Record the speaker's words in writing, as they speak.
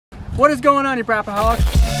What is going on, you Brapaholics?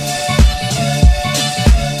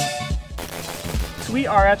 So we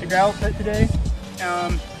are at the gravel pit today.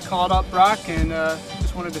 Called up Brock and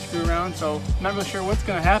just wanted to screw around, so not really sure what's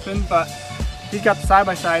gonna happen, but he's got the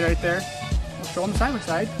side-by-side right there. We'll show him the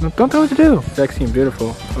side-by-side. No, don't tell me what to do. Sexy and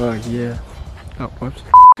beautiful. Oh yeah. Oh, whoops.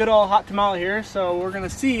 Good old hot tamale here, so we're gonna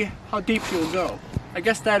see how deep she will go. I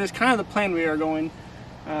guess that is kind of the plan we are going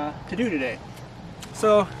to do today.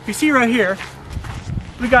 So if you see right here,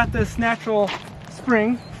 we got this natural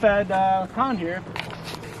spring-fed pond here,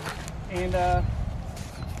 and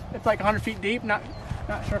it's like 100 feet deep. Not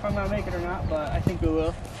sure if I'm gonna make it or not, but I think we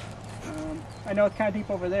will. I know it's kind of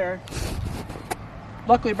deep over there.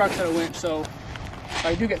 Luckily, Brock's got a winch, so if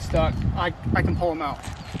I do get stuck, I can pull him out.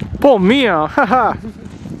 Pull me out, haha.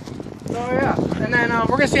 So yeah, and then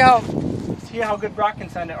we're gonna see how good Brock can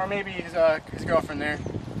send it, or maybe his girlfriend there.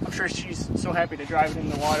 I'm sure she's so happy to drive it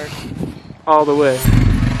in the water. All the way.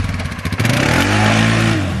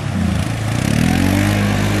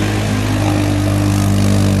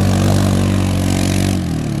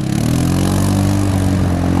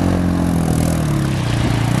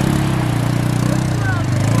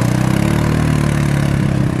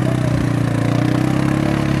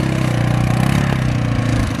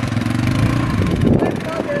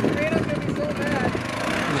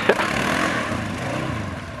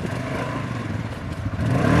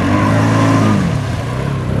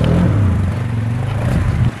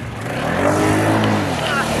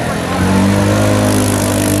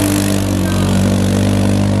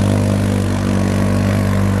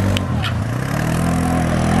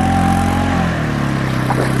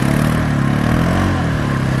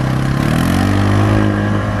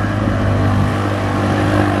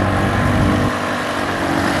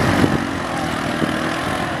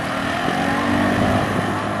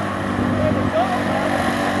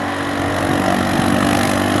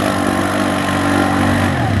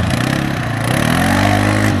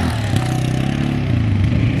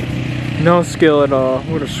 No skill at all.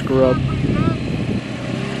 What a scrub.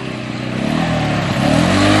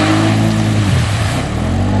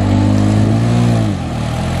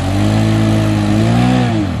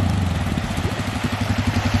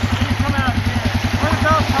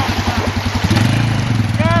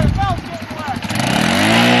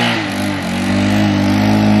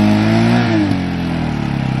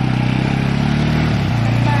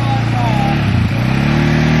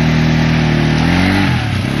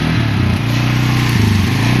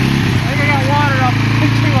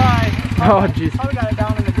 Oh jeez. Probably got it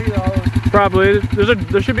down in the breather hose. Probably.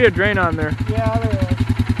 There should be a drain on there. Yeah, there is.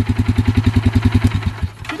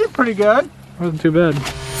 She did pretty good. Wasn't too bad.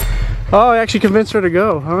 Oh, I actually convinced her to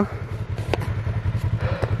go, huh?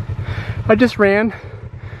 I just ran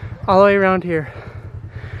all the way around here.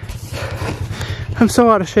 I'm so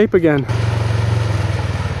out of shape again.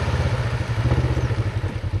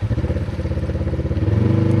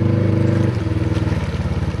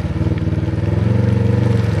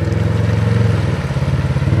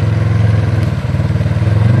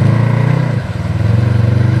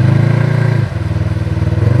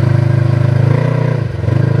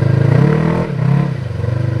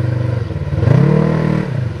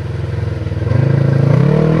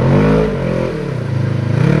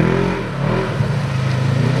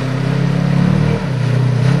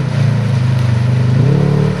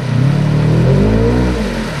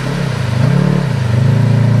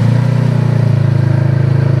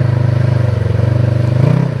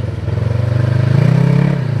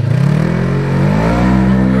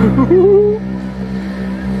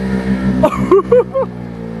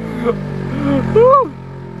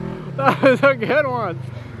 That was a good one.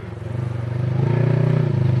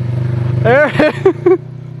 There.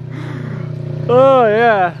 Oh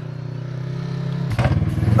yeah.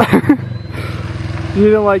 You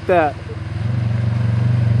didn't like that.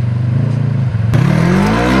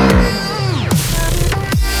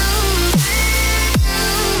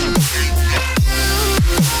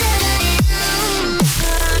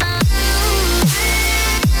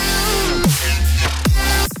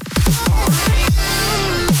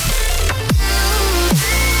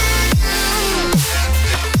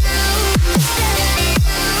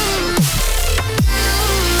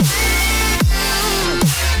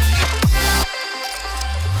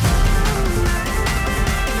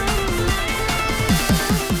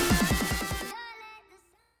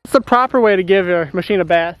 What's the proper way to give your machine a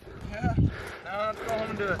bath? Yeah. Now let's go home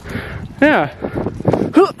and do it. Yeah.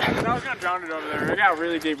 I was gonna drown it over there. It got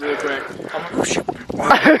really deep really quick. I'm like, oh shit.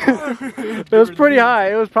 It was pretty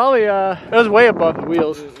high. It was probably it was way above the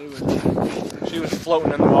wheels. She was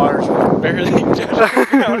floating in the water, so I barely just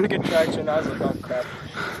to get traction. I was like, oh crap.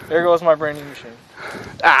 There goes my brand new machine.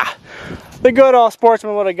 Ah, the good old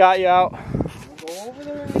Sportsman would have got you out. We'll go over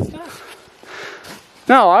there and stop.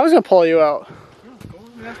 No, I was gonna pull you out. No, go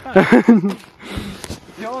over there, that's fine.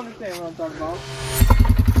 You'll understand what I'm talking about.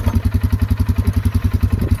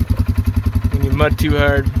 When you mud too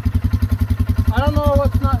hard. I don't know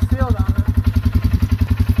what's not sealed on it.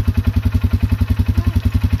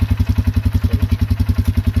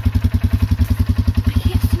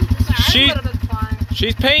 She,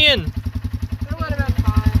 she's paying. It would have been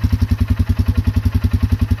fine.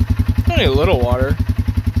 Only a little water.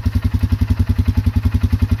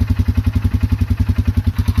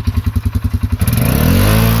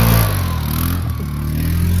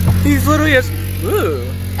 He's literally just. Ooh.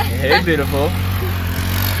 Hey, beautiful.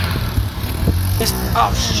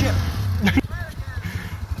 Oh shit.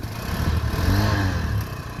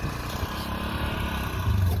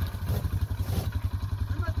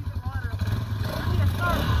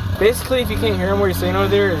 Basically, if you can't hear him, what he's saying over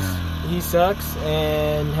there is he sucks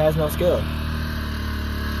and has no skill.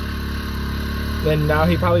 Then now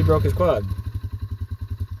he probably broke his quad.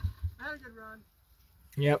 I had a good run.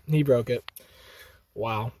 Yep, he broke it.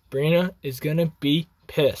 Wow, Brina is gonna be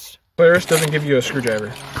pissed. Polaris doesn't give you a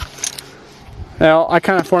screwdriver. Well, I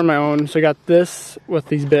kind of formed my own, so I got this with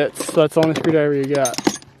these bits, so that's the only screwdriver you got.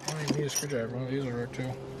 I don't even need a screwdriver, one of these will work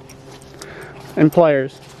too. And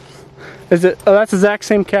pliers. Is it? Oh, that's the exact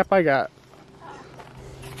same cap I got.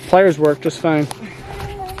 Pliers work just fine.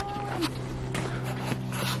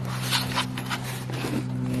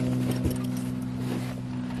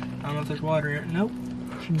 I don't know if there's water in it. Nope.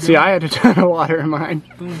 See, I had a ton of water in mine.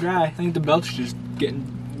 Boom, dry. I think the belt's just getting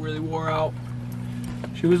really wore out.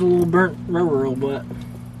 She was a little burnt rubber, but.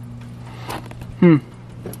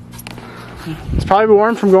 It's probably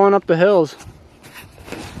worn from going up the hills.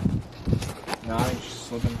 No, I think she's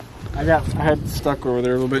slipping. I had stuck over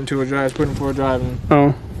there a little bit into a drive. I was putting for a drive and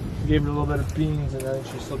Oh. gave her a little bit of beans and then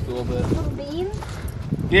she slipped a little bit. Little beans?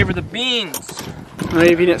 Gave her the beans!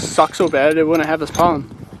 Maybe if he didn't suck so bad, it wouldn't have this problem.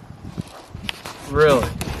 Really?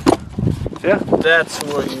 Yeah. That's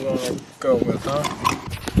what you want to go with, huh?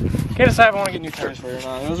 Can't decide if I want to get new tires for you or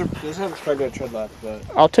not. Those have quite a bit of tread left, but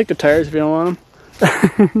I'll take the tires if you don't want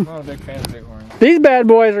them. I'm not a big fan of bighorns. These bad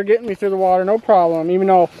boys are getting me through the water, no problem. Even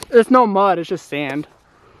though it's no mud, it's just sand.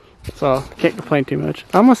 So, can't complain too much.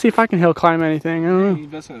 I'm gonna see if I can hill climb anything. I don't know. He's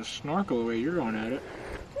busting a snorkel the way you're going at it.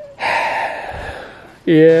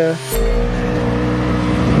 Yeah.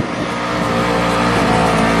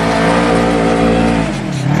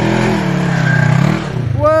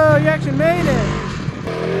 Whoa, you actually made it!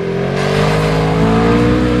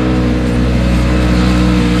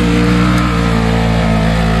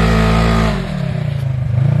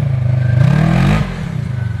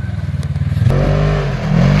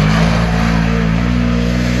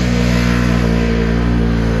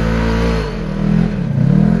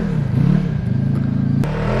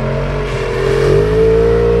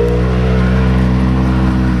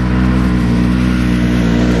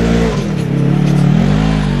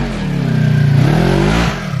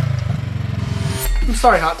 I'm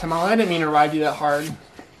sorry, Hot Tamale. I didn't mean to ride you that hard.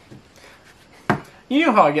 You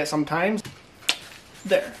know how I get sometimes.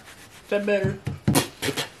 There. Is that better?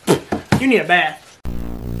 You need a bath.